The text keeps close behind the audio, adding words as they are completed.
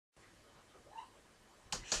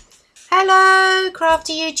Hello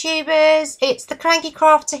crafty YouTubers, it's the Cranky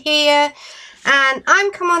Crafter here, and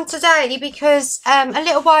I'm come on today because a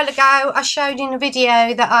little while ago I showed in a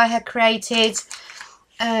video that I had created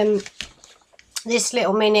this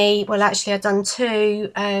little mini. Well, actually I've done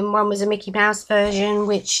two. One was a Mickey Mouse version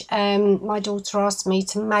which my daughter asked me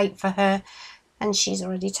to make for her, and she's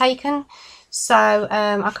already taken, so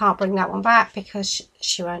I can't bring that one back because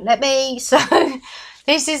she won't let me. So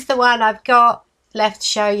this is the one I've got left to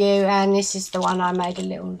show you, and this is the one I made a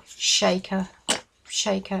little shaker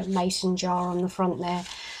mason jar on the front there.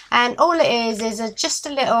 And all it is just a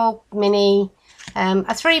little mini a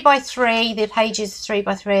 3x3. The page is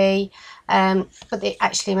 3x3, but it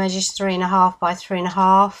actually measures 3.5 by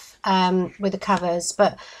 3.5 with the covers.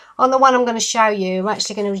 But on the one I'm going to show you, I'm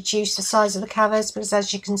actually going to reduce the size of the covers because,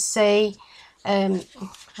 as you can see,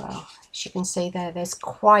 well, as you can see there's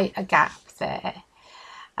quite a gap there.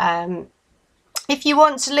 If you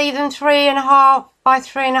want to leave them 3.5 by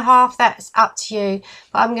 3.5, that's up to you,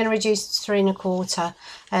 but I'm going to reduce it to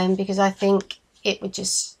 3.25 because I think it would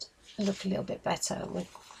just look a little bit better with,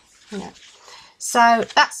 you know. So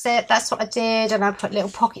that's it, that's what I did, and I put little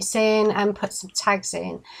pockets in and put some tags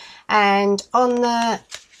in. And on the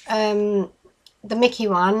Mickey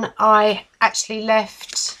one, I actually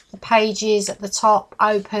left the pages at the top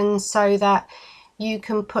open so that you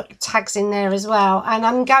can put tags in there as well. And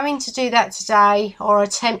I'm going to do that today, or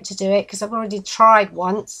attempt to do it, because I've already tried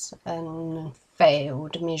once and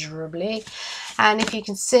failed miserably. And if you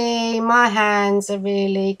can see, my hands are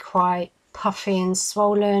really quite puffy and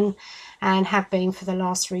swollen, and have been for the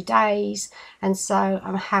last 3 days, and so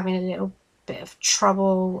I'm having a little bit of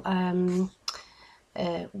trouble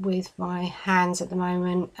with my hands at the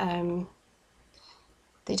moment.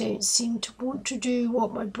 They don't seem to want to do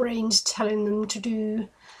what my brain's telling them to do,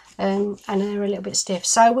 and they're a little bit stiff.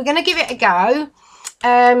 So we're going to give it a go.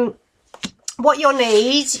 What you'll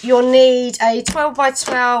need a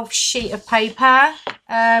 12x12 sheet of paper.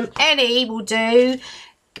 Any will do.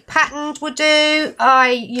 Patterned will do.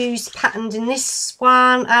 I use patterned in this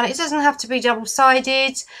one, and it doesn't have to be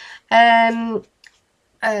double-sided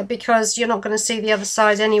because you're not going to see the other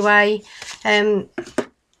side anyway.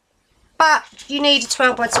 But you need a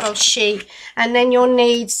 12x12 sheet, and then you'll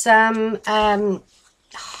need some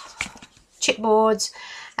chipboard.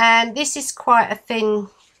 And this is quite a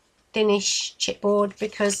thinnish chipboard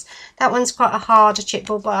because that one's quite a harder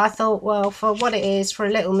chipboard. But I thought, well, for what it is, for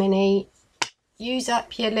a little mini, use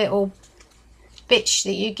up your little bitch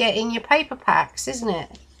that you get in your paper packs, isn't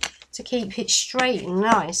it? To keep it straight and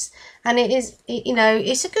nice. And it is, you know,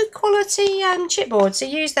 it's a good quality chipboard, so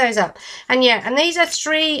use those up. And yeah, and these are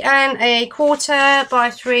 3.25 by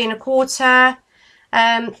 3.25,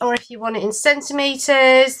 or if you want it in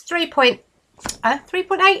centimeters,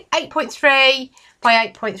 8.3 by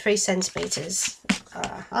 8.3 centimeters.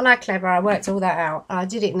 Aren't I clever? I worked all that out. I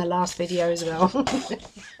did it in the last video as well.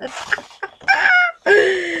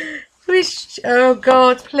 Oh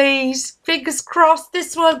God, please, fingers crossed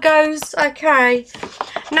this one goes okay.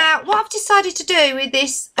 Now what I've decided to do with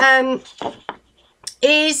this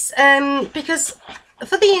is because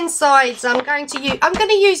for the insides I'm going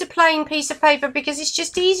to use a plain piece of paper because it's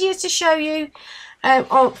just easier to show you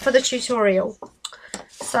for the tutorial.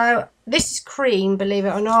 So this is cream, believe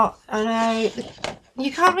it or not. I know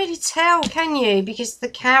you can't really tell, can you, because the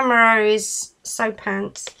camera is so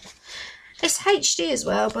pants. It's HD as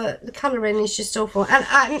well, but the colouring is just awful. And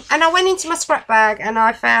I went into my scrap bag and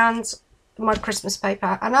I found my Christmas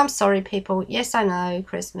paper. And I'm sorry, people. Yes, I know,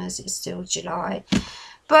 Christmas is still July.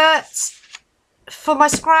 But for my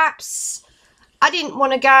scraps, I didn't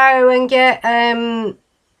want to go and get... I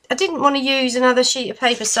didn't want to use another sheet of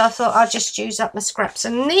paper, so I thought I'd just use up my scraps.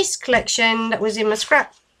 And this collection that was in my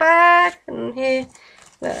scrap bag, and here,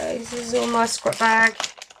 well, this is all my scrap bag.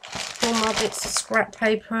 All my bits of scrap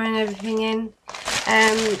paper and everything in.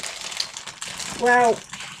 Well,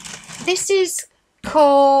 this is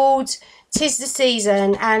called 'Tis the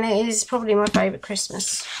Season, and it is probably my favourite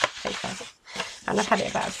Christmas paper. And I've had it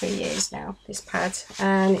about 3 years now, this pad,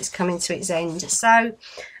 and it's coming to its end. So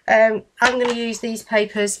I'm going to use these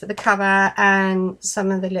papers for the cover and some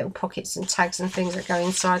of the little pockets and tags and things that go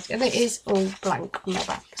inside. And it is all blank on the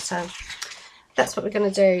back, so that's what we're going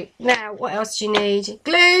to do. Now, what else do you need?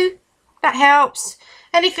 Glue, that helps.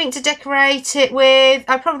 Anything to decorate it with.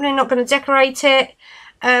 I'm probably not going to decorate it.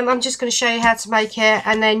 I'm just going to show you how to make it,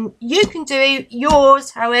 and then you can do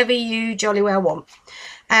yours however you jolly well want.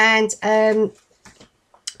 And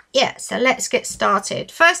yeah, so let's get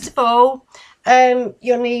started. First of all,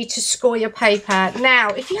 you'll need to score your paper. Now,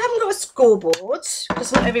 if you haven't got a scoreboard,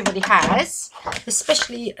 because not everybody has,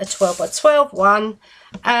 especially a 12 by 12 one,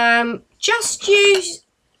 just use,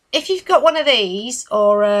 if you've got one of these,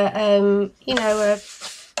 or you know,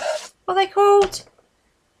 what are they called?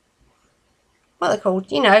 What are they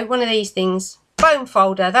called? You know, one of these things. Bone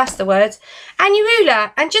folder, that's the word. And your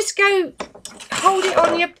ruler, and just go hold it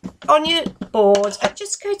on your board and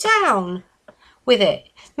just go down with it.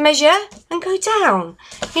 Measure and go down,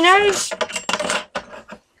 you know.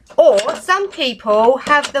 Or some people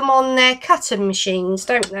have them on their cutting machines,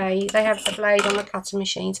 don't they? They have the blade on the cutting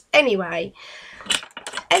machines. Anyway,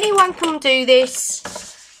 anyone can do this.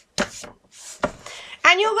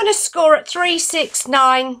 And you're going to score at 3, 6,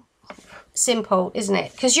 9. Simple, isn't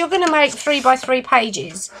it? Because you're going to make 3 by 3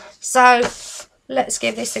 pages. So let's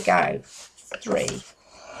give this a go. 3.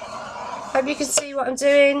 Hope you can see what I'm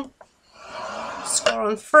doing. Score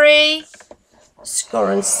on 3,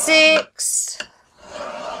 score on 6,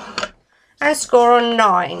 and score on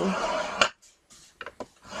 9.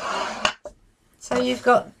 So you've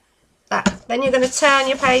got that. Then you're going to turn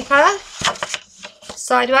your paper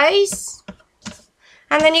sideways,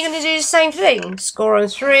 and then you're going to do the same thing. Score on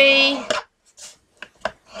 3,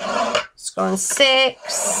 score on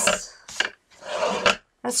 6,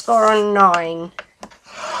 and score on 9.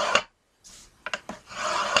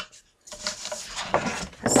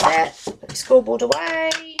 That's it. Put your scoreboard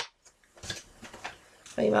away.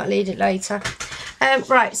 Or you might need it later.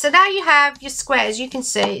 Right, so now you have your squares. You can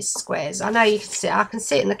see it's squares. I know you can see it. I can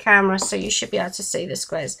see it in the camera, so you should be able to see the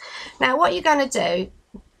squares. Now what you're going to do,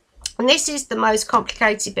 and this is the most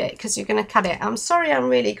complicated bit because you're going to cut it. I'm sorry I'm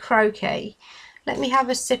really croaky. Let me have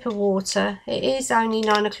a sip of water. It is only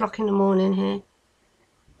 9 o'clock in the morning here.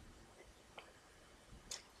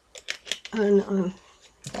 And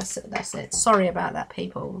that's it. Sorry about that,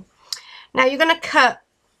 people. Now you're going to cut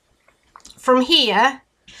from here,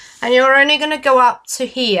 and you're only going to go up to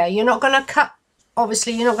here. You're not going to cut,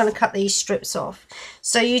 obviously you're not going to cut these strips off.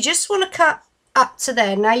 So you just want to cut up to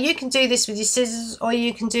there. Now you can do this with your scissors, or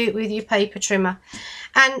you can do it with your paper trimmer.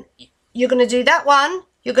 And you're going to do that one.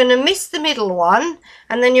 You're going to miss the middle one,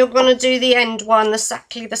 and then you're going to do the end one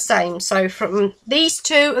exactly the same. So from these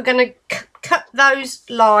two are going to cut those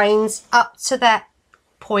lines up to that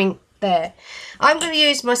point there. I'm going to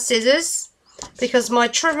use my scissors because my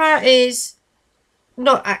trimmer is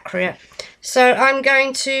not accurate. So I'm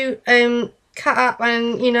going to cut up,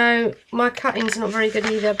 and you know, my cutting's not very good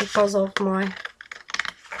either because of my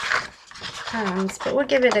hands, but we'll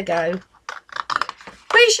give it a go.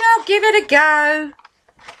 We shall give it a go.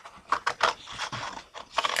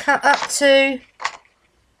 Cut up to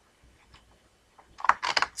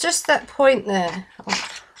just that point there. Oh,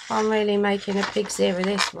 I'm really making a big zero of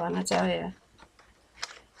this one, I tell you.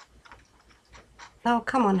 Oh,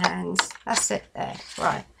 come on, hands. That's it there.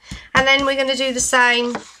 Right. And then we're going to do the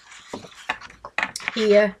same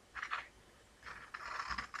here.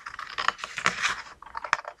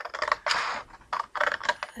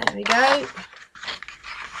 There we go.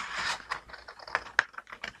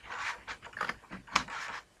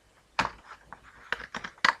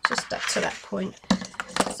 Just up to that point.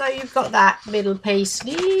 So you've got that middle piece,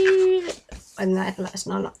 and that's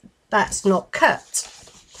not cut.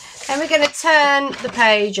 Then we're going to turn the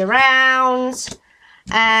page around,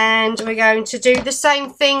 and we're going to do the same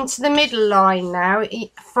thing to the middle line now,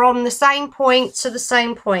 from the same point to the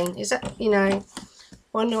same point. Is that, you know,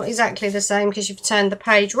 well, not exactly the same because you've turned the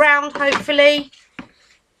page round, hopefully.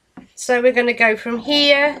 So we're going to go from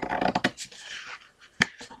here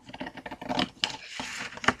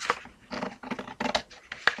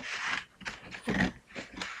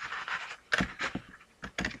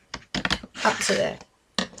up to there.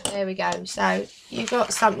 There we go. So you've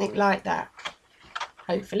got something like that,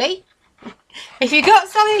 hopefully. If you've got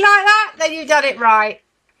something like that, then you've done it right.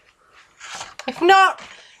 If not,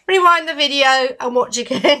 rewind the video and watch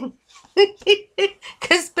again.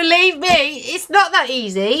 Because believe me, it's not that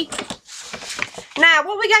easy. Now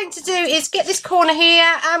what we're going to do is get this corner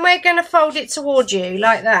here, and we're going to fold it towards you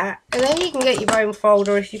like that. And then you can get your own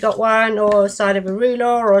folder if you've got one, or a side of a ruler,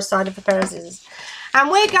 or a side of a pair of scissors.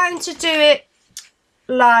 And we're going to do it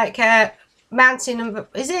like a mountain,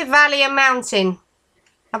 is it valley and mountain?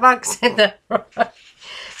 Have I said that right?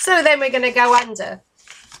 So then we're going to go under,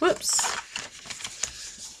 whoops,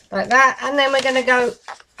 like that, and then we're going to go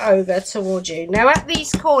over towards you. Now at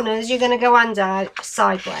these corners you're going to go under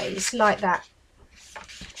sideways like that,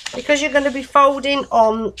 because you're going to be folding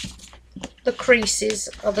on the creases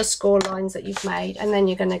of the score lines that you've made, and then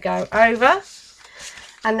you're going to go over,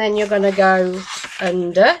 and then you're going to go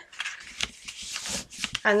under,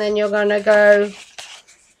 and then you're going to go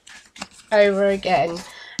over again,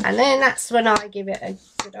 and then that's when I give it a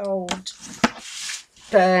good old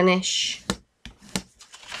burnish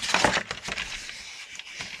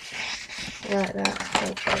like that.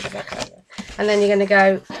 Okay, back over. And then you're going to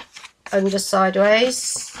go under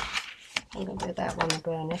sideways. I'm going to do that one a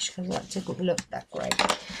burnish because that didn't look that great.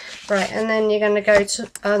 Right, and then you're going to go to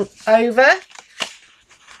over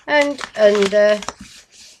and under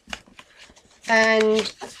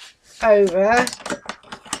and over.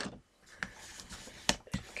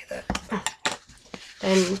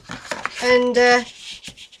 Then under,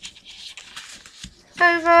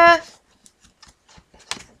 over.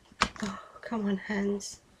 Oh, come on,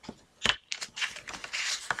 hands.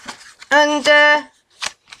 Under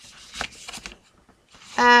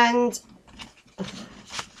and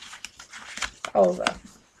over.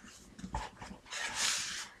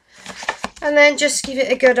 And then just give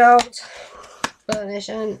it a good old burnish,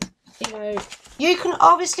 and you know, you can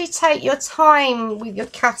obviously take your time with your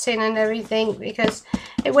cutting and everything, because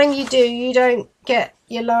when you do, you don't get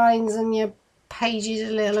your lines and your pages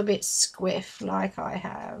a little bit squiff like I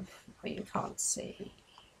have, but you can't see.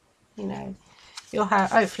 You know, you'll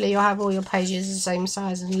have, hopefully you'll have all your pages the same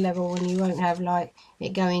size and level, and you won't have like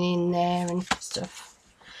it going in there and stuff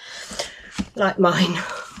like mine,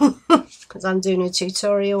 because I'm doing a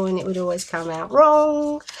tutorial and it would always come out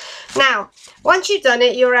wrong. Now, once you've done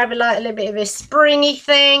it, you'll have like a little bit of a springy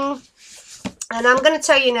thing, and I'm going to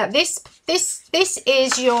tell you now, this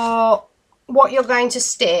is your, what you're going to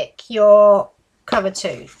stick your cover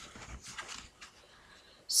to.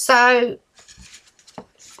 So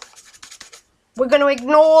we're going to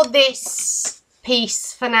ignore this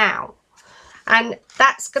piece for now, and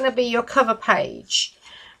that's going to be your cover page.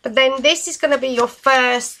 But then this is going to be your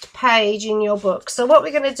first page in your book. So what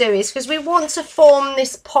we're going to do is, because we want to form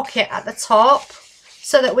this pocket at the top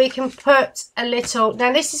so that we can put a little,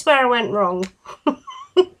 now this is where I went wrong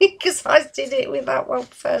because I did it with that one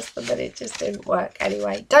first and then it just didn't work.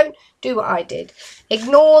 Anyway, don't do what I did.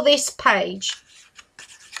 Ignore this page,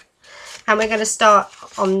 and we're going to start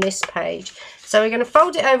on this page. So we're going to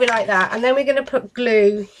fold it over like that, and then we're going to put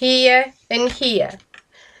glue here and here.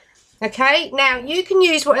 Okay, now you can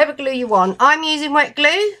use whatever glue you want. I'm using wet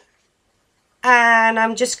glue, and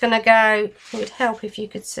I'm just going to go, it would help if you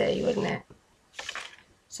could see, wouldn't it?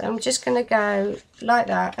 So I'm just going to go like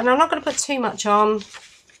that, and I'm not going to put too much on,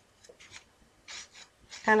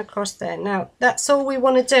 and across there. Now that's all we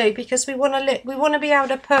want to do, because we want to be able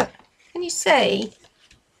to put, can you see?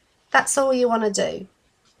 That's all you want to do.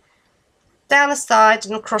 Down the side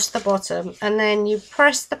and across the bottom, and then you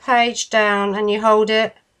press the page down and you hold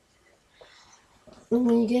it. And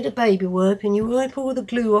when you get a baby wipe, and you wipe all the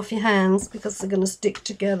glue off your hands, because they're going to stick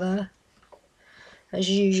together as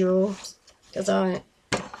usual, because I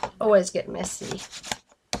always get messy.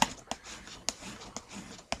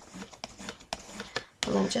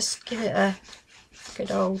 And then just give it a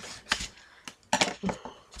good old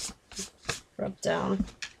rub down.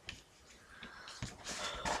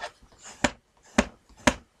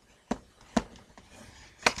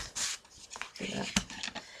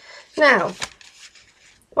 Now,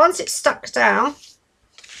 once it's stuck down,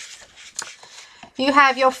 you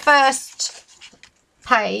have your first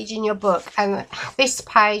page in your book, and this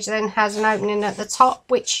page then has an opening at the top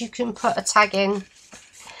which you can put a tag in.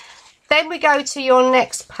 Then we go to your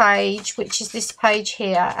next page, which is this page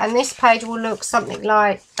here, and this page will look something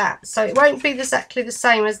like that. So it won't be exactly the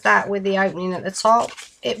same as that with the opening at the top.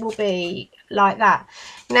 It will be like that.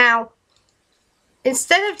 Now,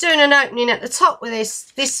 instead of doing an opening at the top with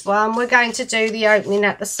this one, we're going to do the opening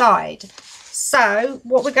at the side. So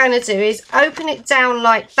what we're going to do is open it down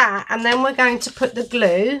like that, and then we're going to put the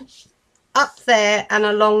glue up there and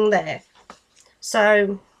along there.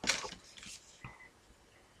 So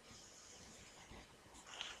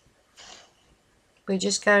we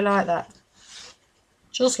just go like that.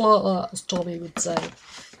 Just like that, as Tommy would say.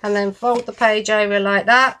 And then fold the page over like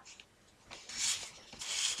that.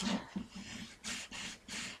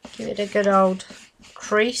 Give it a good old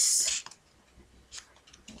crease.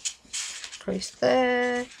 Crease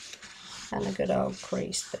there. And a good old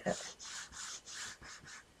crease there.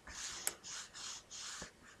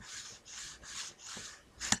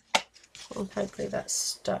 And hopefully that's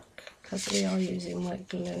stuck, because we are using wet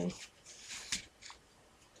glue.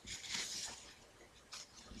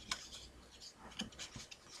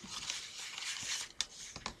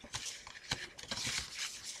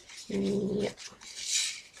 Yep.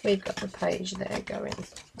 We've got the page there going.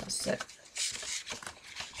 That's it.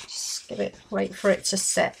 Just give it, wait for it to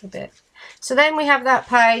set a bit. So then we have that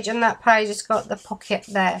page, and that page has got the pocket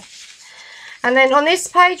there. And then on this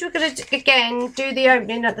page, we're going to, again, do the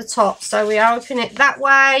opening at the top. So we open it that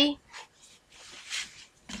way.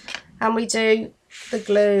 And we do the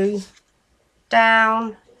glue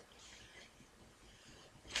down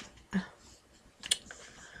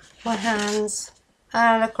my hands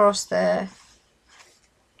and across there.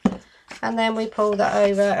 And then we pull that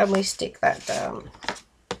over and we stick that down.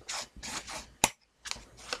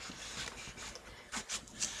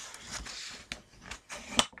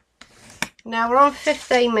 Now we're on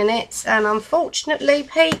 15 minutes, and unfortunately,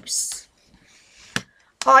 peeps,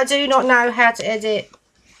 I do not know how to edit,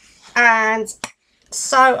 and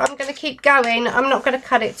so I'm going to keep going. I'm not going to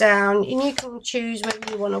cut it down, and you can choose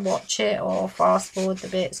whether you want to watch it or fast forward the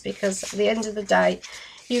bits, because at the end of the day,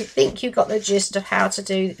 you think you've got the gist of how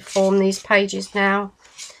to form these pages now.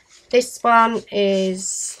 This one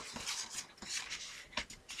is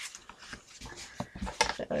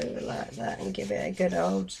over like that and give it a good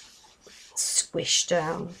old squish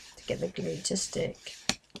down to get the glue to stick.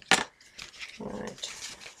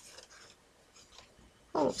 Right.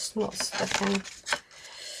 Oh, it's not sticking.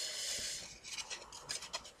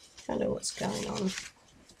 I don't know what's going on.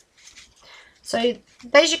 So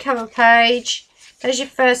there's your cover page. There's your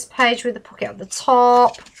first page with the pocket at the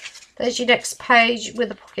top. There's your next page with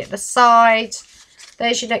the pocket at the side.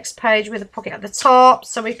 There's your next page with a pocket at the top.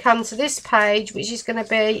 So we come to this page, which is going to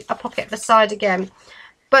be a pocket at the side again.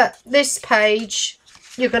 But this page,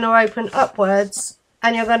 you're going to open upwards,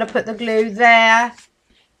 and you're going to put the glue there,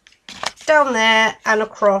 down there, and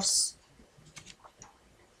across.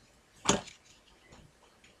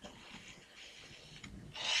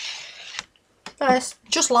 Yes,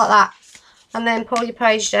 just like that. And then pull your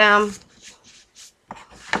page down.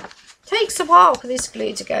 Takes a while for this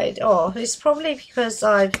glue to go off. It's probably because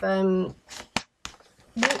I've watered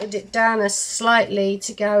it down slightly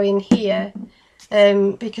to go in here.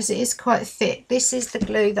 Because it is quite thick. This is the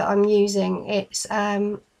glue that I'm using. It's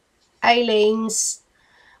Aleene's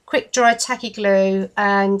quick dry tacky glue,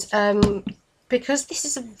 and because this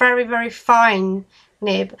is a very, very fine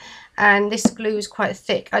nib and this glue is quite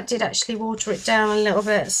thick, I did actually water it down a little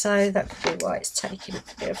bit, so that could be why it's taking a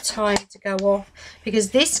bit of time to go off, because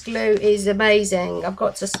this glue is amazing, I've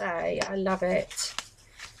got to say. I love it.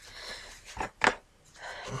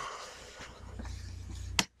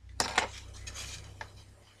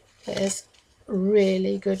 It is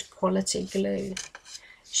really good quality glue.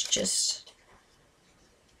 It's just...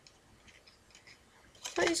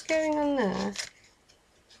 what is going on there?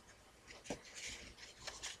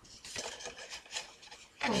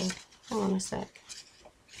 Oh, hold on a sec.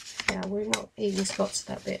 Yeah, we've not even got to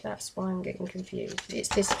that bit. That's why I'm getting confused. It's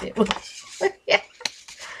this bit. Yeah.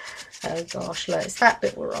 Oh gosh, look, it's that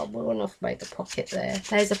bit we're on. We want to make the pocket there.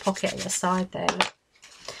 There's a pocket on the side there.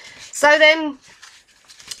 So then...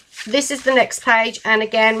 this is the next page, and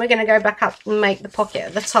again we're going to go back up and make the pocket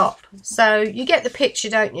at the top. So you get the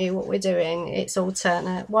picture, don't you, what we're doing? It's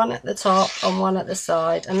alternate, one at the top and one at the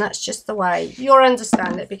side, and that's just the way you'll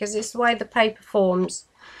understand it, because it's the way the paper forms.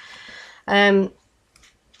 And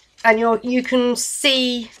you can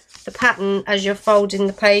see the pattern as you're folding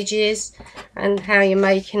the pages and how you're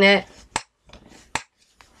making it.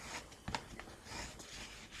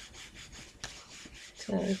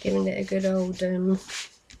 So giving it a good old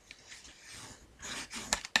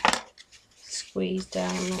squeeze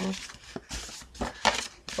down there,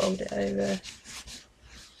 fold it over,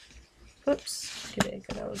 oops, give it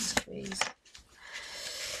a good old squeeze.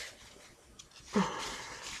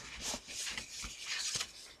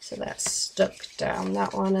 So that's stuck down,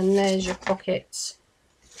 that one, and there's your pocket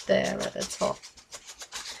there at the top.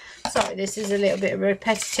 Sorry, this is a little bit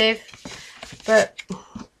repetitive, but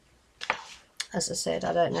as I said,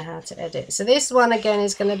 I don't know how to edit. So this one again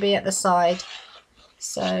is going to be at the side.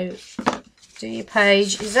 So do your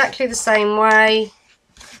page exactly the same way.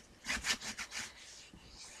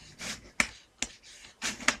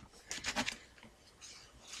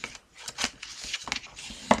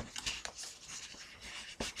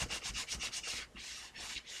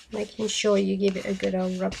 Making sure you give it a good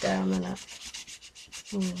old rub down on it.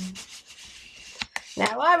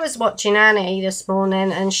 Now, I was watching Annie this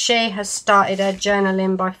morning, and she has started her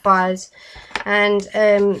journaling by fives, and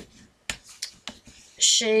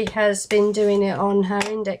she has been doing it on her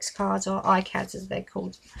index cards, or iCads as they're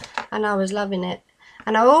called, and I was loving it.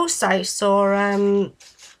 And I also saw,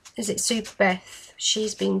 is it Super Beth?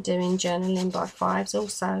 She's been doing journaling by fives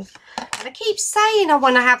also. And I keep saying I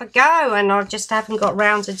want to have a go, and I just haven't got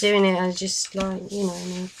round to doing it. I just, like, you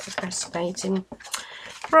know, procrastinating.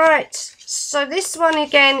 Right, so this one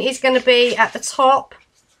again is going to be at the top.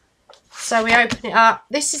 So we open it up.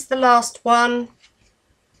 This is the last one.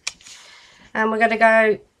 and we're going to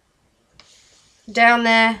go down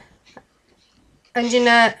there, and you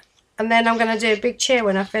know, and then I'm going to do a big cheer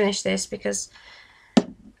when I finish this, because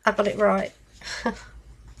I got it right.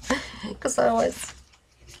 Because I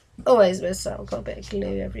always mess up. I've got a bit of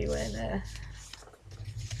glue everywhere there.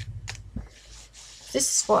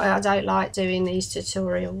 This is what I don't like doing, these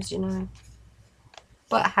tutorials, you know.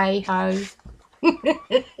 But hey ho.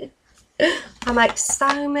 I make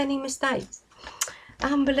so many mistakes.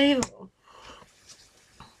 Unbelievable.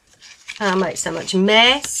 And I make so much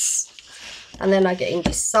mess. And then I get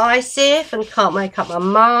indecisive and can't make up my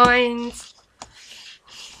mind.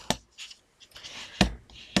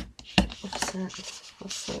 What's that?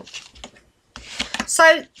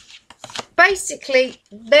 So basically,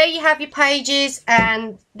 there you have your pages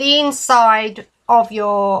and the inside of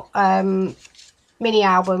your mini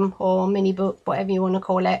album or mini book, whatever you want to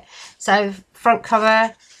call it. So front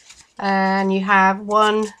cover, and you have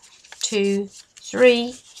 1, 2,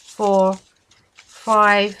 3, 4,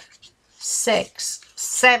 5, 6,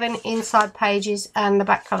 7 inside pages and the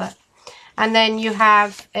back cover. And then you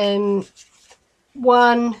have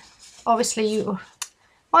one, obviously you,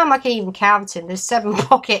 why am I even counting? There's 7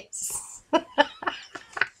 pockets.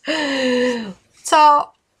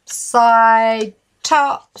 Top, side,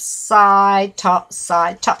 top, side, top,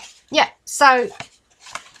 side, top. Yeah, so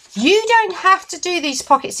you don't have to do these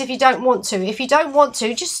pockets if you don't want to. If you don't want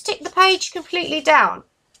to, just stick the page completely down.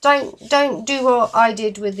 Don't do what I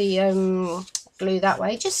did with the glue that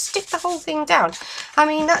way. Just stick the whole thing down. I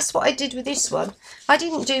mean, that's what I did with this one. I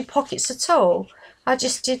didn't do pockets at all. I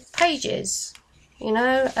just did pages, you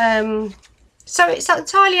know. So it's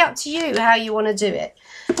entirely up to you how you want to do it.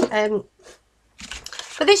 But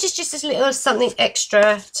this is just a little something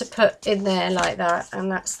extra to put in there like that,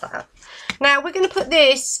 and that's that. Now we're going to put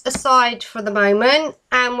this aside for the moment,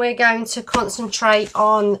 and we're going to concentrate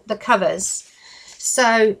on the covers.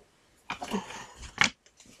 So,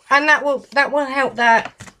 and that will help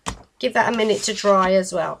that, give that a minute to dry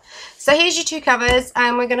as well. So here's your 2 covers,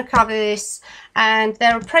 and we're going to cover this. And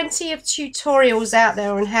there are plenty of tutorials out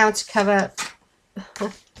there on how to cover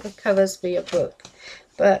the covers for your book.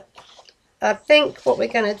 But I think what we're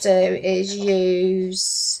going to do is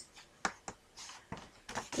use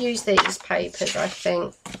these papers, I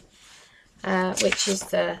think, which is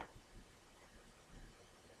the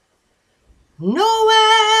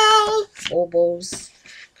Noel baubles,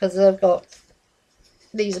 because I've got,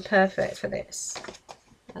 these are perfect for this,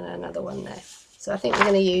 and another one there. So I think we're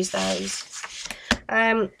going to use those.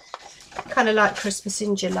 Kind of like Christmas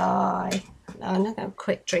in July. I'm going to have a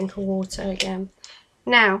quick drink of water again.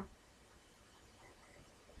 Now,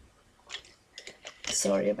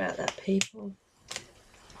 sorry about that, people.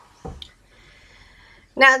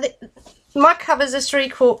 Now, my covers are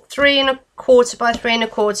 3¼ by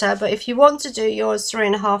 3¼ but if you want to do yours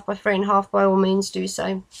 3½ by 3½ by all means do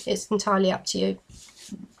so. It's entirely up to you.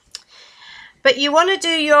 But you want to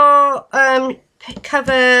do your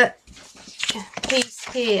cover piece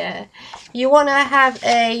here. You want to have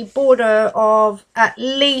a border of at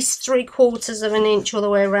least 3/4 inch all the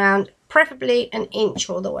way around, preferably 1 inch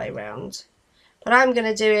all the way around. But I'm going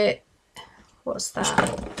to do it, what's that?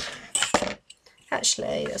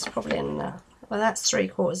 Actually, that's probably enough. Well, that's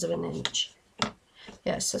 3/4 inch.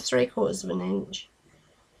 Yeah, so 3/4 inch.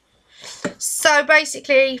 So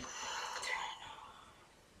basically,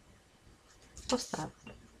 what's that?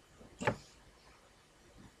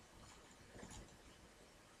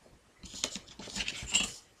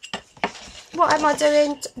 What am I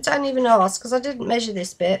doing? Don't even ask, because I didn't measure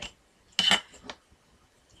this bit.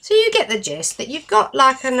 So you get the gist that you've got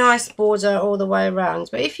like a nice border all the way around.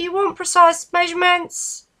 But if you want precise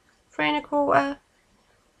measurements, 3¼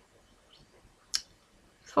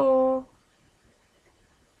 4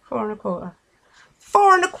 4¼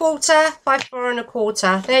 4¼ by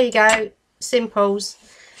 4¼ there you go, simples.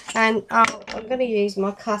 And I'm going to use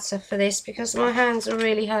my cutter for this because my hands are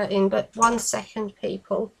really hurting. But 1 second,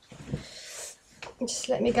 people, just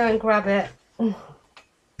let me go and grab it.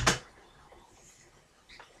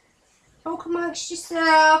 Oh, come on,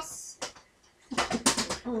 yourselves.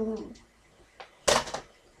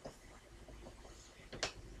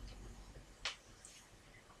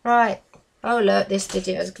 Right. Oh, look, this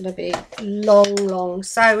video is going to be long.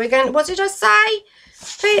 So we're going to, what did I say?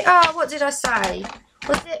 What did I say?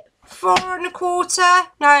 Was it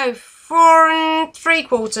 4¼ No, 4¾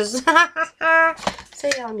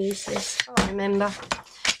 See, I'm useless. I can't remember.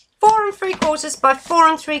 4¾ by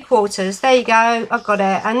 4¾ There you go. I've got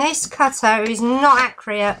it. And this cutter is not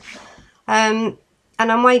accurate. And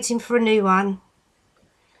I'm waiting for a new one.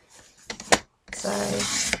 So,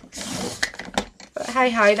 but hey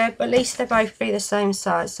ho, at least they both be the same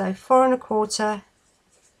size. So 4 1/4,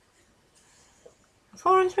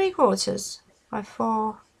 4 3/4 by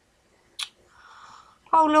 4.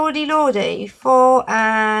 Oh lordy lordy, 4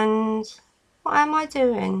 and what am I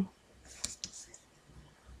doing?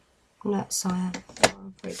 No, sire,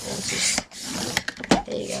 4 3/4.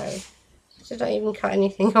 There you go. So don't even cut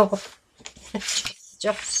anything off.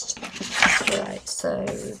 just right. So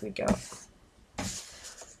we got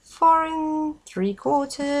 4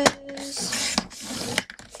 3/4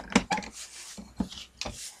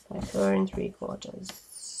 by 4 3/4.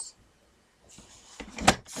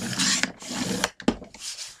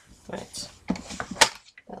 Right,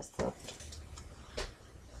 that's that.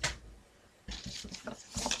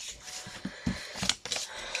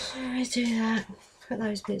 So I do that. Put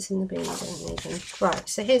those bits in the bin. Don't need them. Right.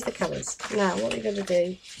 So here's the colours. Now, what we're going to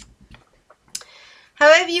do.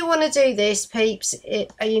 However you want to do this, peeps,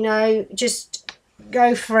 you know, just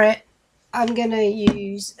go for it. I'm going to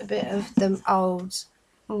use a bit of the old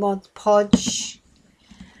Mod Podge.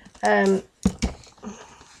 Simply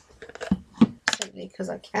because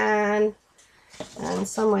I can. And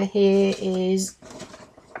somewhere here is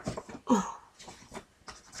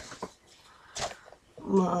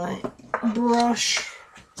my brush.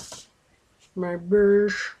 My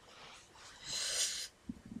brush.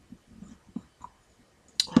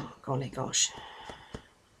 Oh, golly gosh.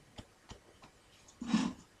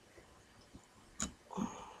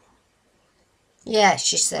 Yeah,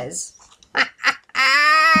 she says.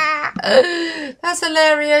 That's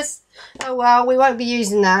hilarious. Oh well, we won't be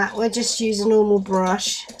using that. We'll just use a normal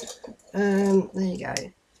brush. There you go.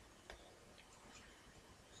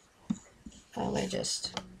 And we'll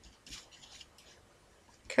just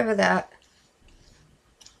cover that.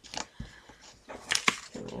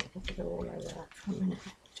 Go all over that for a minute.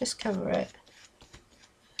 Just cover it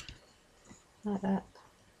like that.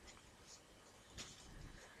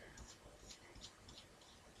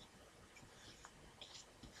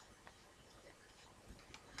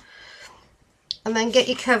 And then get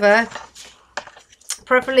your cover.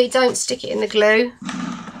 Preferably don't stick it in the glue.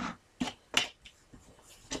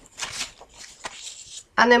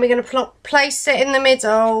 And then we're going to place it in the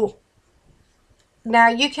middle. Now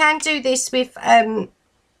you can do this with the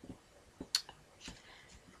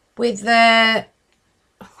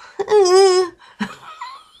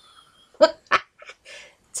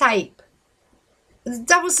tape,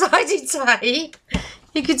 double-sided tape.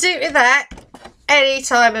 You could do it with that any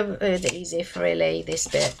time of the easiest, really. This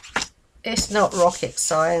bit, it's not rocket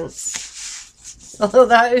science,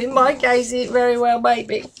 although in my case it very well may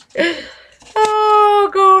be.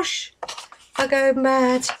 Oh gosh, I go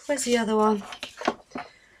mad. Where's the other one?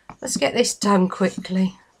 Let's get this done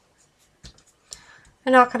quickly.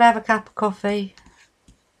 And I could have a cup of coffee.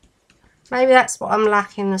 Maybe that's what I'm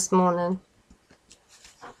lacking this morning.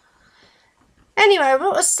 Anyway,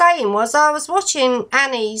 what I was saying was I was watching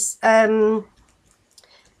Annie's and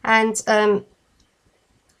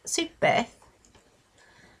Super Beth,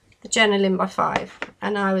 the Journaling by 5,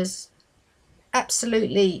 and I was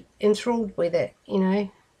absolutely enthralled with it, you know.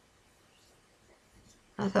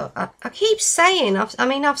 I thought, I keep saying,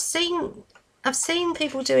 I've seen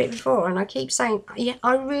people do it before, and I keep saying, yeah,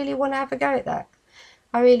 I really want to have a go at that.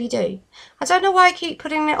 I really do. I don't know why I keep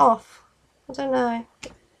putting it off. I don't know. I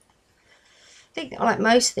think like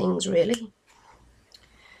most things, really.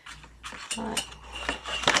 Right.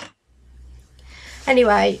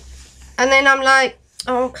 Anyway, and then I'm like,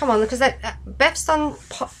 oh, come on, because Beth's done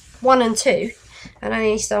part 1 and 2, and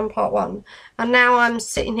Annie's done part 1. And now I'm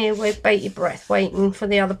sitting here with bated breath, waiting for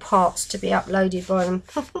the other parts to be uploaded by them.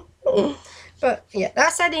 But yeah,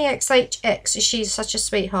 that's Annie XHX. She's such a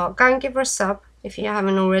sweetheart. Go and give her a sub if you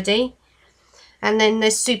haven't already. And then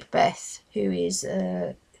there's Super Beth, who is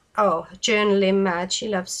journaling mad. She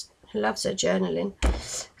loves her journaling.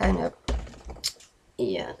 And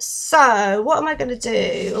yeah. So what am I going to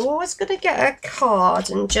do? I was going to get a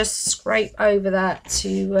card and just scrape over that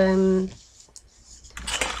to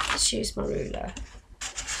let's use my ruler.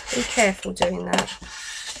 Be careful doing that.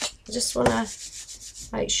 I just want to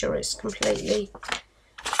make sure it's completely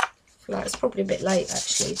flat. It's probably a bit late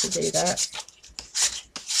actually to do that.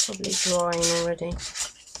 Probably drying already.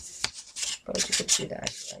 But you could do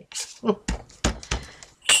that anyway.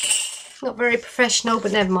 Not very professional,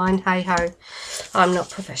 but never mind. Hey ho, I'm not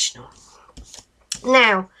professional.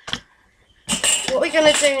 Now, what we're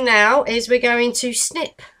going to do now is we're going to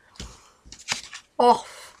snip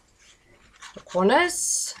off the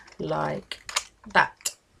corners like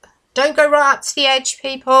that. Don't go right up to the edge,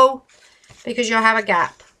 people, because you'll have a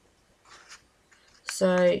gap.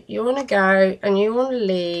 So you want to go and you want to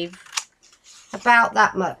leave about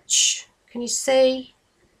that much. Can you see?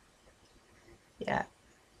 Yeah.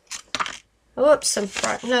 Oops,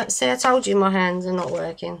 no, see, I told you my hands are not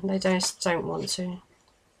working. They don't want to.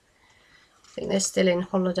 I think they're still in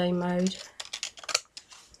holiday mode.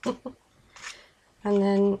 And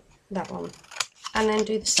then that one. And then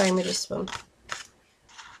do the same with this one.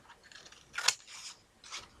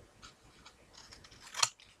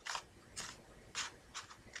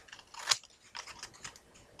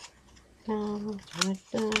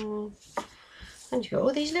 And you've got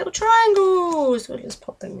all these little triangles. Well, let's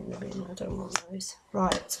pop them in the bin. I don't want those.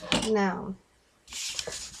 Right, now,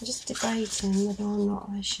 I'm just debating whether or not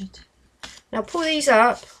I should. Now pull these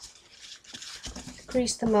up,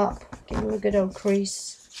 crease them up, give them a good old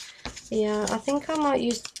crease. Yeah, I think I might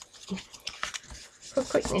use, for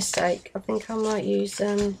quickness sake, I think I might use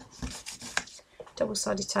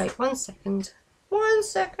double-sided tape. 1 second. 1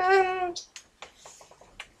 second.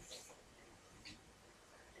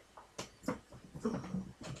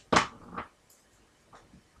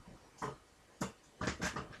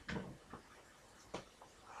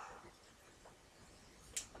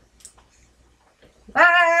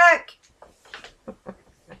 Back!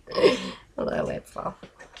 Although we're far.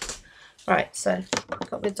 Right, so I've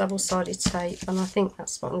got the double-sided tape, and I think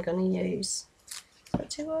that's what I'm going to use. Is that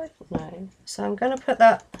too wide? No. So I'm going to put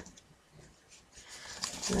that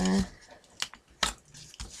there.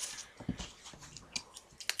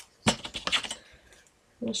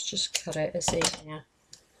 Let's just cut it, it's easier.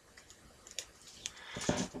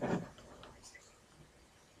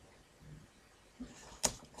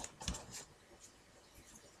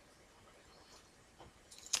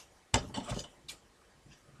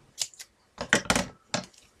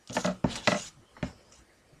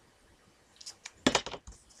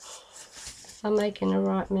 I'm making a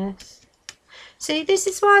right mess. See, this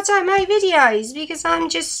is why I don't make videos, because I'm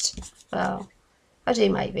just, well, I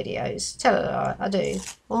do make videos. Tell a lie, I do.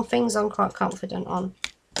 On things I'm quite confident on.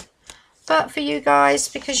 But for you guys,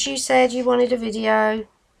 because you said you wanted a video,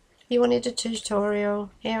 you wanted a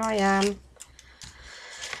tutorial, here I am.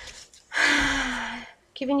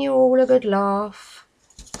 Giving you all a good laugh.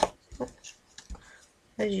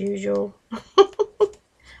 As usual.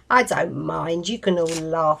 I don't mind. You can all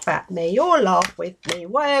laugh at me or laugh with me,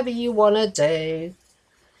 whatever you want to do.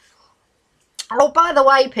 Oh, by the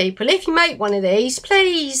way, people, if you make one of these,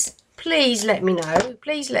 please let me know.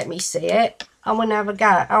 Please let me see it. I want to have a go.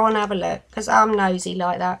 I want to have a look, because I'm nosy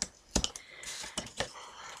like that.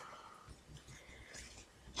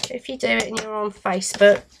 If you do it and you're on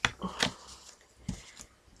Facebook,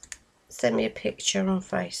 send me a picture on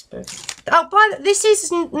Facebook. Oh, by the, this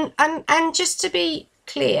is, and just to be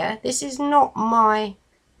clear, this is not my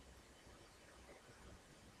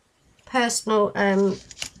personal,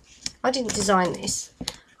 I didn't design this.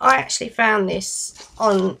 I actually found this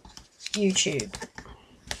on YouTube.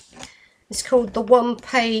 It's called the One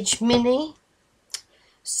Page Mini.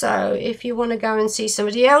 So if you want to go and see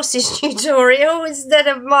somebody else's tutorial instead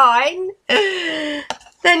of mine,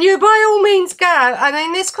 then you by all means go. I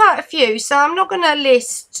mean, there's quite a few, so I'm not going to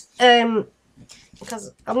list,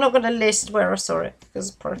 because I'm not going to list where I saw it,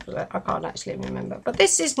 because I can't actually remember. But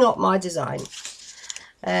this is not my design,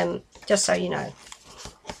 just so you know.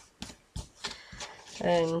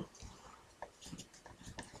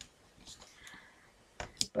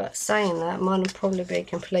 But saying that, mine will probably be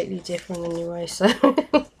completely different anyway, so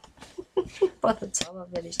by the time I've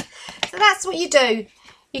finished. So that's what you do.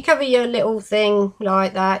 You cover your little thing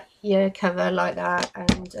like that, your cover like that,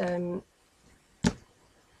 and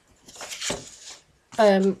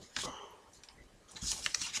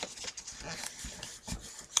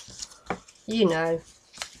you know,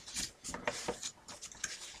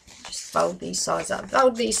 just fold these sides up.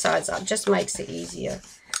 Fold these sides up, just makes it easier.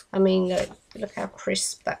 I mean, look how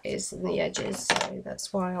crisp that is in the edges, so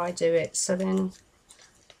that's why I do it. So then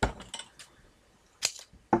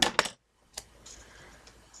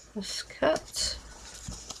just cut,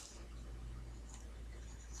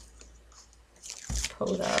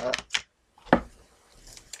 pull that up,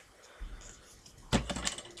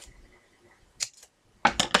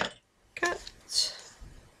 cut,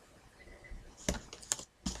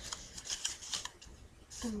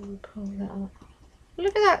 and pull that up.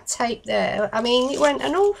 Look at that tape there. I mean, it went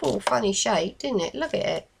an awful funny shape, didn't it? Look at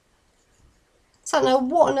it. So I don't know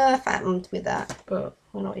what on earth happened with that, but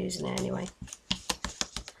we're not using it anyway.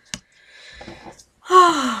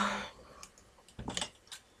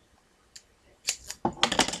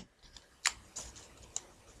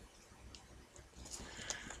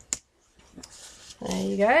 There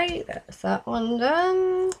you go. That's that one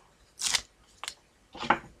done.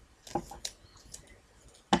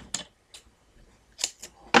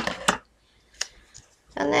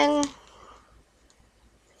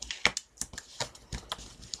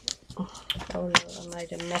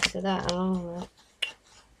 made a mess of that. Oh,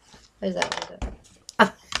 there's that one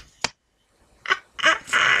done.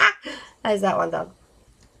 There's that one done.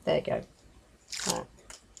 There you go.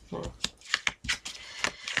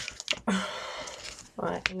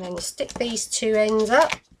 Right, and then you stick these two ends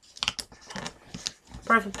up.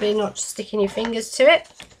 Preferably not sticking your fingers to it,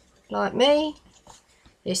 like me.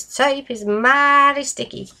 This tape is mighty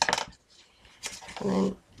sticky. And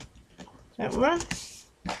then that one.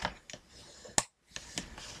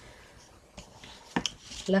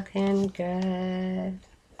 Looking good.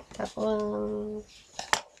 That one.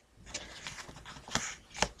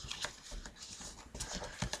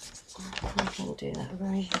 I can do that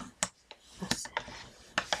very. That's it.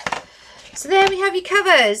 So there we have your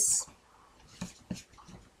covers.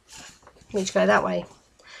 Which go that way.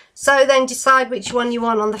 So then decide which one you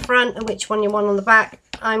want on the front and which one you want on the back.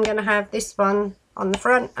 I'm going to have this one on the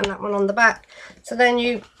front and that one on the back. So then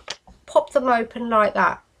you pop them open like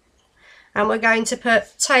that. And we're going to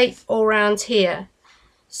put tape all around here.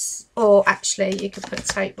 Or actually, you could put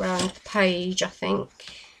tape around the page, I think.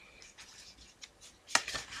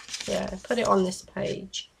 Yeah, put it on this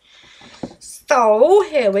page. So,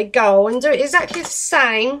 here we go. And do it exactly the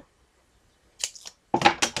same.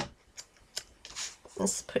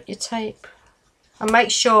 Let's put your tape. And make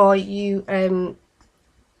sure you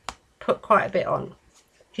put quite a bit on.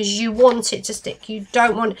 Because you want it to stick. You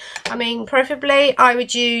don't want, I mean, preferably I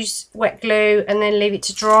would use wet glue and then leave it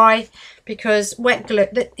to dry, because wet glue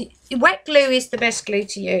is the best glue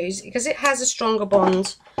to use because it has a stronger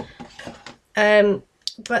bond.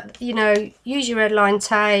 But you know, use your red line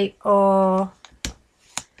tape or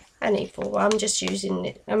any form. I'm just using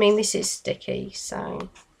it. I mean, this is sticky, so,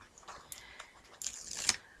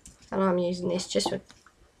 and I'm using this just for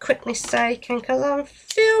quickness sake and because I'm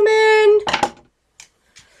filming.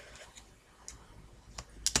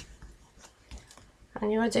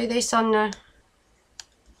 And you want to do this on the,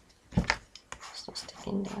 it's not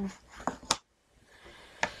sticking down.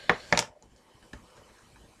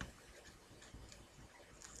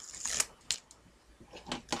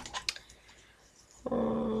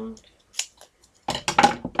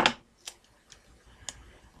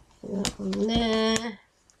 That one there.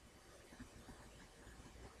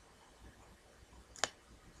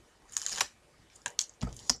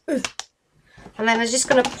 And then I'm just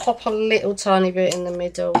going to pop a little tiny bit in the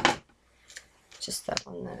middle. Just that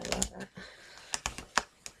one there, like that.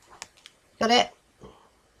 Got it?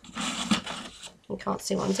 You can't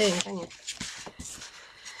see what I'm doing, can you?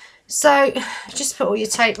 So, just put all your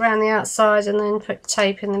tape around the outside and then put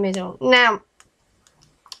tape in the middle. Now,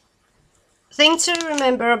 thing to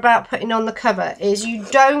remember about putting on the cover is you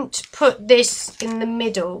don't put this in the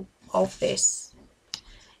middle of this.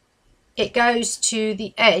 It goes to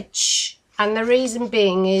the edge. And the reason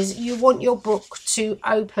being is you want your book to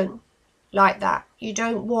open like that. You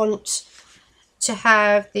don't want to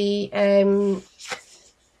have the,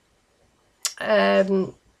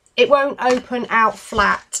 it won't open out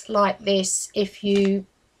flat like this if you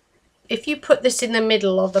put this in the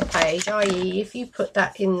middle of the page, i.e. if you put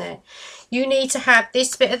that in there. You need to have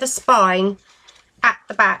this bit of the spine at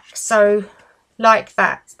the back, so like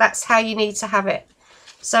that. That's how you need to have it.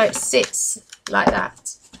 So it sits like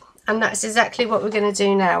that. And that's exactly what we're going to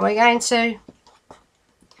do now. We're going to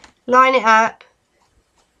line it up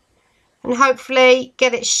and hopefully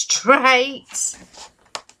get it straight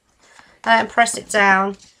and press it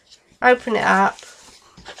down, open it up.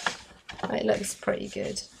 It looks pretty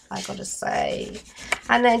good, I gotta say.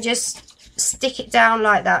 And then just stick it down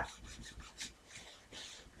like that.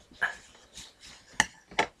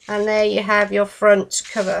 And there you have your front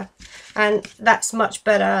cover. And that's much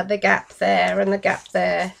better, the gap there and the gap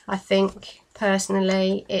there. I think,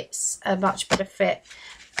 personally, it's a much better fit.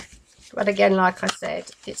 But again, like I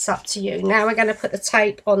said, it's up to you. Now we're going to put the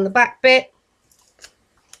tape on the back bit.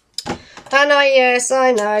 And yes,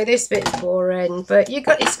 I know, this bit's boring. But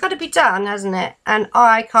it's got to be done, hasn't it? And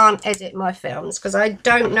I can't edit my films because I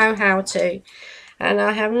don't know how to. And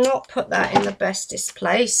I have not put that in the bestest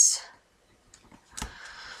place.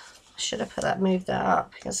 Should have moved that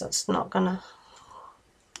up because that's not gonna.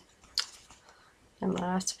 I'm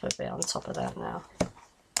gonna have to put a bit on top of that now.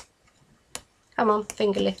 Come on,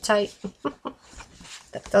 finger lift tape.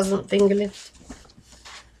 That doesn't finger lift.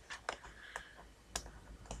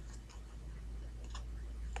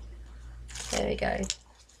 There we go.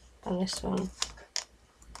 And this one.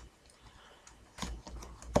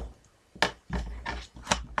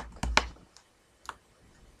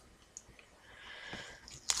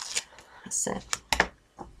 That's it.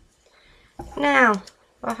 Now,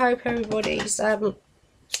 I hope everybody's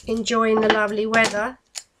enjoying the lovely weather.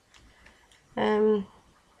 I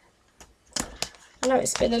know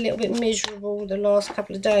it's been a little bit miserable the last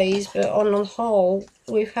couple of days, but on the whole,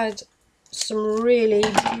 we've had some really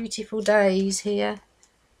beautiful days here.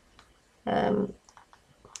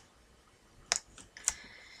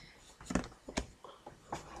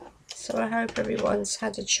 So I hope everyone's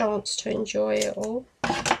had a chance to enjoy it all.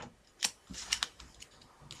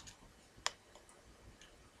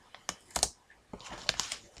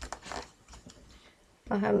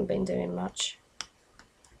 I haven't been doing much.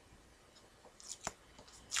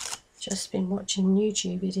 Just been watching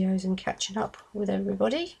YouTube videos and catching up with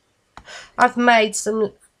everybody.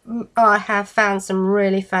 I have found some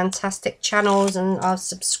really fantastic channels, and I've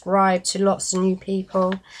subscribed to lots of new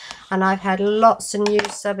people, and I've had lots of new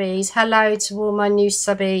subbies. Hello to all my new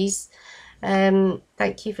subbies.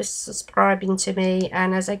 Thank you for subscribing to me,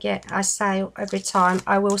 and as I say every time,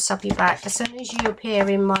 I will sub you back as soon as you appear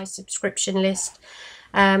in my subscription list.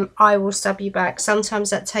 I will sub you back. Sometimes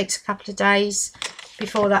that takes a couple of days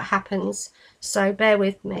before that happens, so bear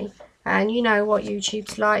with me. And you know what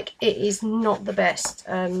YouTube's like, it is not the best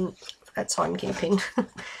at timekeeping.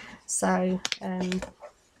 So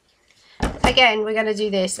again, we're going to do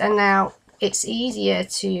this, and now it's easier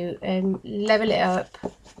to level it up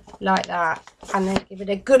like that, and then give it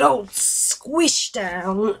a good old squish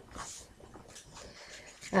down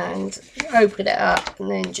and open it up, and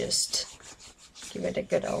then just give it a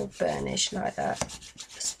good old burnish like that.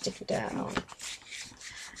 Stick it down,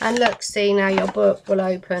 and look, see, now your book will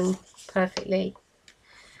open perfectly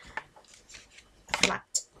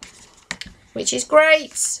flat, which is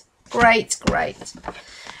great.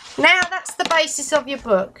 Now that's the basis of your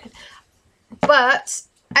book, but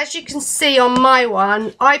as you can see on my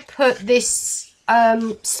one, I put this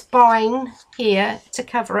spine here to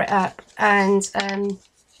cover it up, and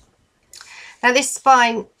now this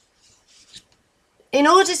spine, in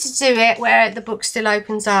order to do it where the book still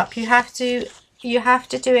opens up, you have to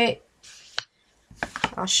do it.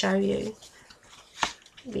 I'll show you.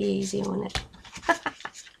 It'll be easy, won't it?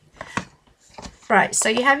 Right, so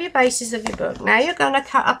you have your bases of your book. Now you're going to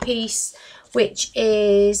cut a piece which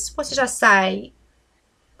is, what did I say?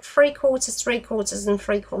 3/4, 3/4 and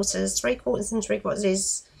 3/4. 3/4 and 3/4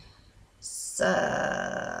 is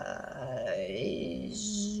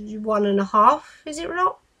 1.5, is it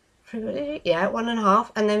not? Yeah,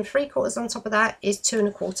 1.5, and then 3/4 on top of that is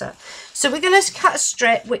 2.25. So we're going to cut a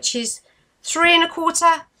strip which is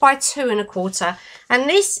 3.25 by 2.25, and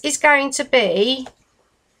this is going to be,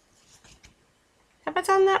 have I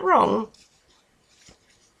done that wrong?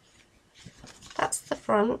 That's the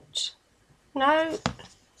front. No.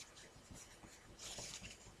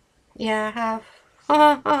 Yeah, I have.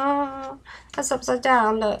 That's upside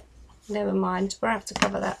down, look. Never mind, we'll have to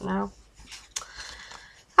cover that now.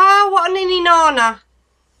 Oh, what a ninny nana.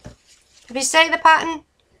 Have you seen the pattern?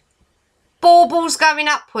 Baubles going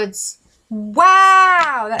upwards.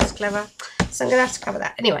 Wow, that's clever. So I'm going to have to cover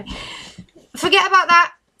that. Anyway, forget about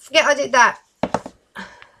that. Forget I did that.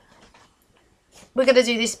 We're going to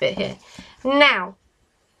do this bit here. Now,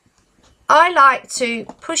 I like to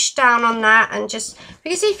push down on that, and just,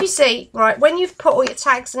 because if you see, right, when you've put all your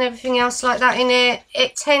tags and everything else like that in it,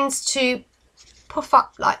 it tends to puff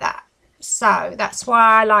up like that. So that's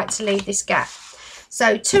why I like to leave this gap.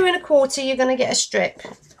 So 2.25, you're going to get a strip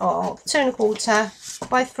of 2.25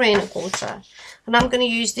 by 3.25, and I'm going to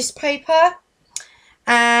use this paper,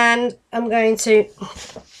 and I'm going to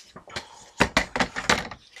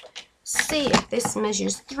see if this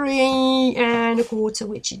measures 3.25,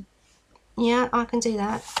 which is, yeah, I can do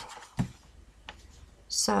that.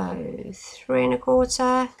 So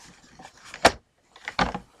 3.25.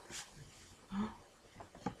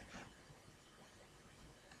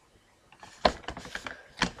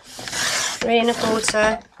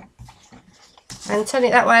 3.25, and turn it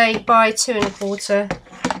that way by 2.25.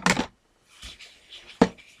 There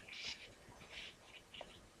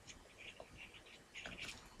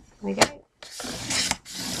we go.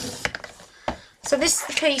 So this is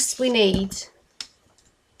the piece we need.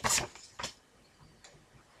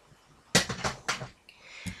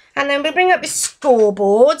 And then we bring up this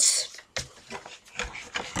scoreboard,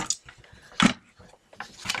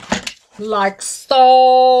 like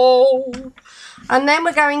so, and then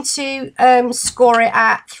we're going to score it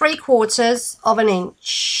at 3/4 of an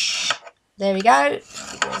inch. There we go,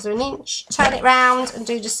 3/4 of an inch. Turn it round and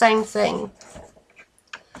do the same thing,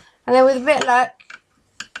 and then with a bit of luck,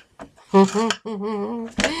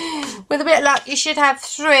 with a bit of luck, you should have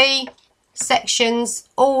 3 sections,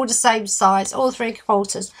 all the same size, all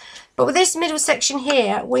 3/4. But with this middle section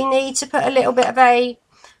here, we need to put a little bit of a,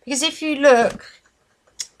 because if you look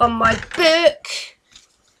on my book,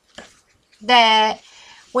 there,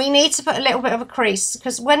 we need to put a little bit of a crease,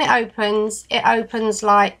 because when it opens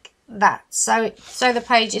like that, so the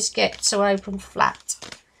pages get to open flat.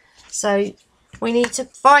 So we need to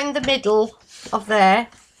find the middle of there.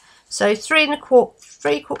 So 3 1/4,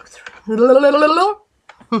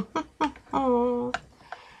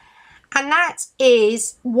 and that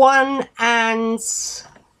is 1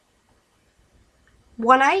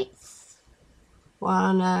 1/8.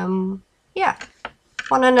 Yeah,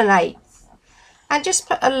 1 1/8. And just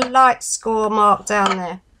put a light score mark down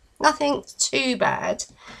there. Nothing too bad.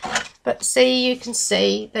 But see, you can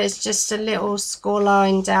see there's just a little score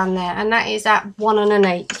line down there. And that is at 1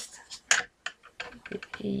 1/8.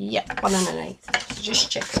 Yeah, 1 1/8. Just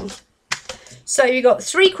checking. So you got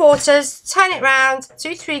 3/4, turn it round,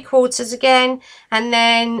 do 3/4 again, and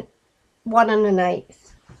then 1 1/8.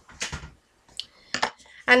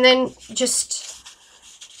 And then just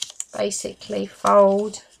basically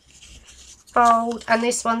fold, and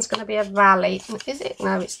this one's going to be a valley. Is it?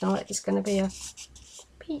 No, it's not. It's going to be a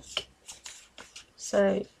peak.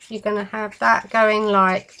 So you're going to have that going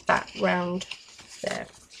like that round there.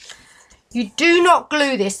 You do not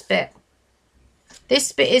glue this bit.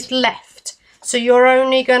 This bit is left. So you're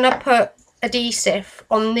only going to put adhesive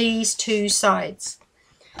on these 2 sides.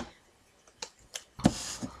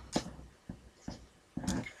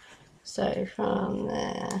 So from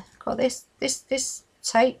there, God, this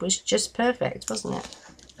tape was just perfect, wasn't it?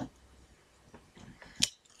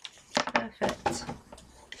 Perfect.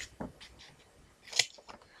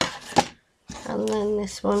 And then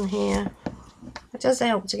this one here. It does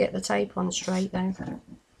help to get the tape on straight though.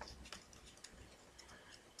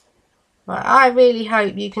 Right, I really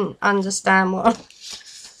hope you can understand what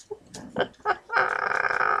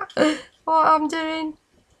I'm doing.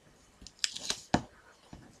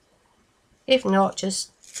 If not,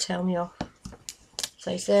 just tell me off.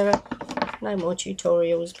 So Sarah, no more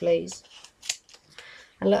tutorials please.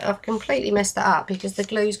 And look, I've completely messed that up because the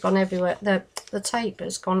glue's gone everywhere. The tape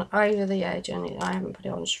has gone over the edge and I haven't put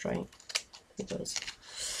it on straight because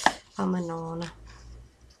I'm a nana.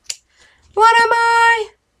 What am I?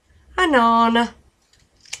 A nana.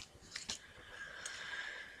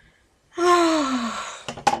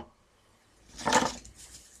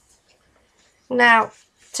 Now,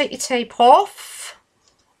 take your tape off.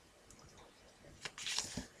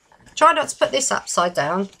 Try not to put this upside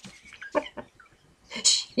down.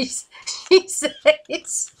 she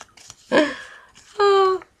says.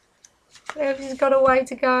 Oh, she's got a way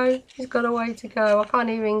to go. She's got a way to go. I can't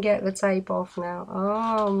even get the tape off now.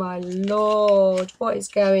 Oh my lord. What is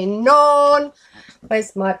going on?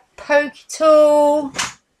 Where's my pokey tool?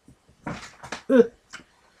 There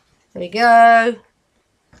we go.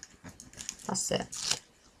 That's it.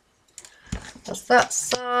 That's that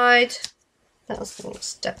side. That was going to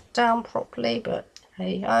step down properly, but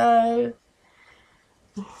hey ho.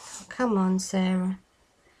 Come on, Sarah.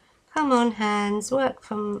 Come on, hands. Work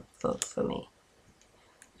for me.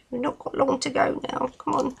 We've not got long to go now.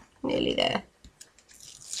 Come on, nearly there.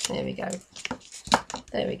 There we go.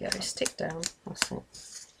 There we go. Stick down. That's it.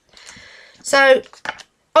 So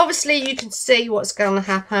obviously you can see what's going to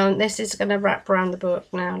happen. This is going to wrap around the book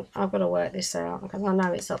now. I've got to work this out because I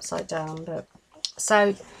know it's upside down. But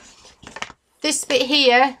so this bit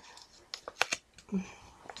here,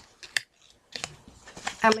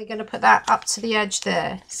 and we're going to put that up to the edge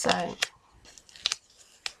there. So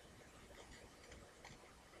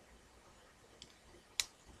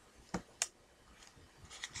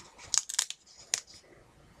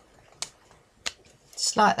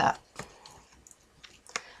just like that.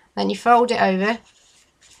 Then you fold it over,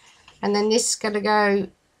 and then this is going to go,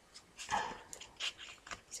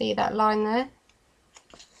 see that line there?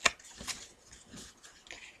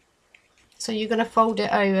 So you're going to fold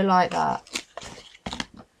it over like that.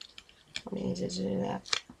 I need to do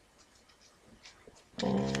that.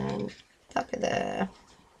 And tuck it there.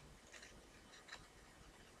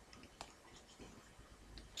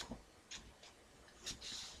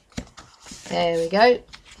 There we go.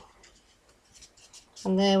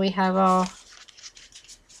 And there we have our,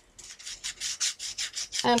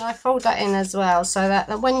 and I fold that in as well, so that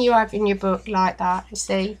when you open your book like that, you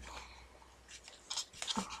see,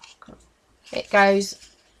 it goes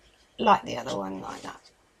like the other one, like that.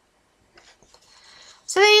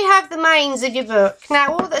 So there you have the mains of your book.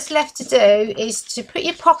 Now all that's left to do is to put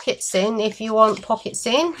your pockets in, if you want pockets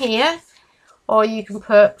in here, or you can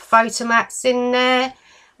put photomats in there,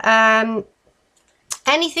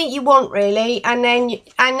 anything you want really, and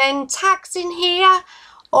then tags in here,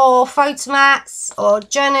 or photomats, or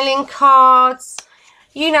journaling cards,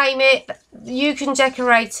 you name it, you can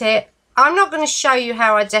decorate it I'm not going to show you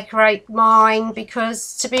how I decorate mine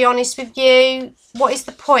because, to be honest with you, what is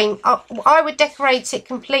the point? I would decorate it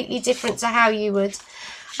completely different to how you would.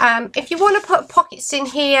 If you want to put pockets in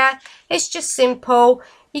here, it's just simple.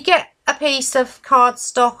 You get a piece of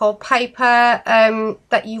cardstock or paper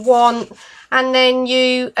that you want, and then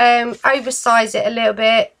you oversize it a little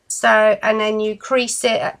bit. So, and then you crease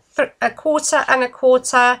it at a quarter and a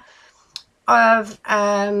quarter of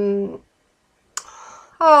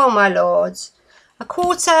oh my lord, a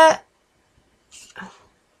quarter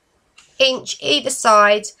inch either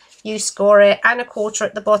side. You score it, and a quarter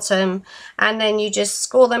at the bottom, and then you just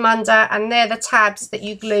score them under, and they're the tabs that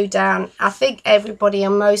you glue down. I think everybody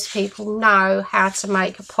and most people know how to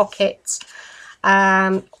make a pocket.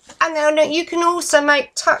 And then you can also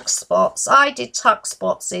make tuck spots. I did tuck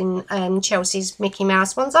spots in Chelsea's Mickey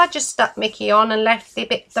Mouse ones. I just stuck Mickey on and left the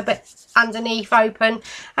bit underneath open,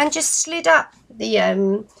 and just slid up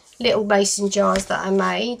the little mason jars that I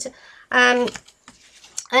made.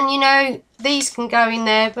 And you know, these can go in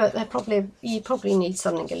there, but you probably need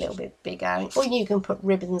something a little bit bigger, or you can put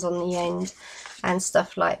ribbons on the end and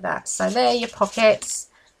stuff like that. So there are your pockets,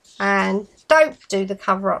 and don't do the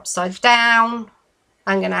cover upside down.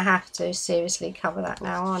 I'm gonna have to seriously cover that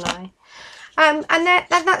now, aren't I? And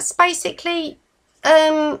that's basically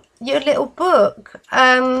your little book.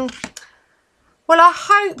 Well, I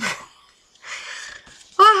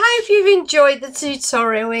hope you've enjoyed the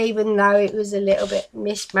tutorial, even though it was a little bit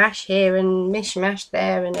mishmash here and mishmash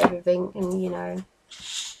there and everything, and you know,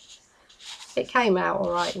 it came out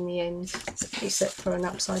all right in the end, except for an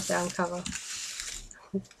upside down cover.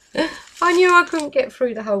 I knew I couldn't get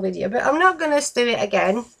through the whole video, but I'm not going to do it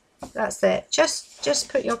again. That's it. Just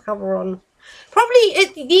put your cover on. Probably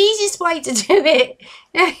the easiest way to do it,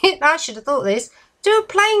 I should have thought this, do a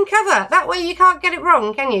plain cover. That way you can't get it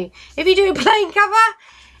wrong, can you? If you do a plain cover,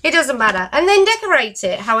 it doesn't matter. And then decorate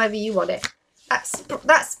it however you want it.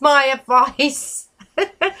 That's my advice.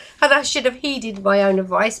 And I should have heeded my own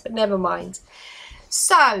advice, but never mind.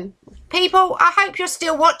 So, people, I hope you're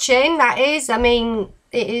still watching. That is, I mean,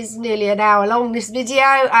 it is nearly an hour long, this video,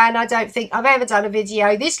 and I don't think I've ever done a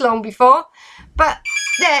video this long before. But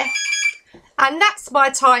there. And that's my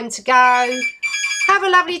time to go. Have a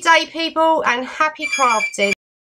lovely day, people, and happy crafting.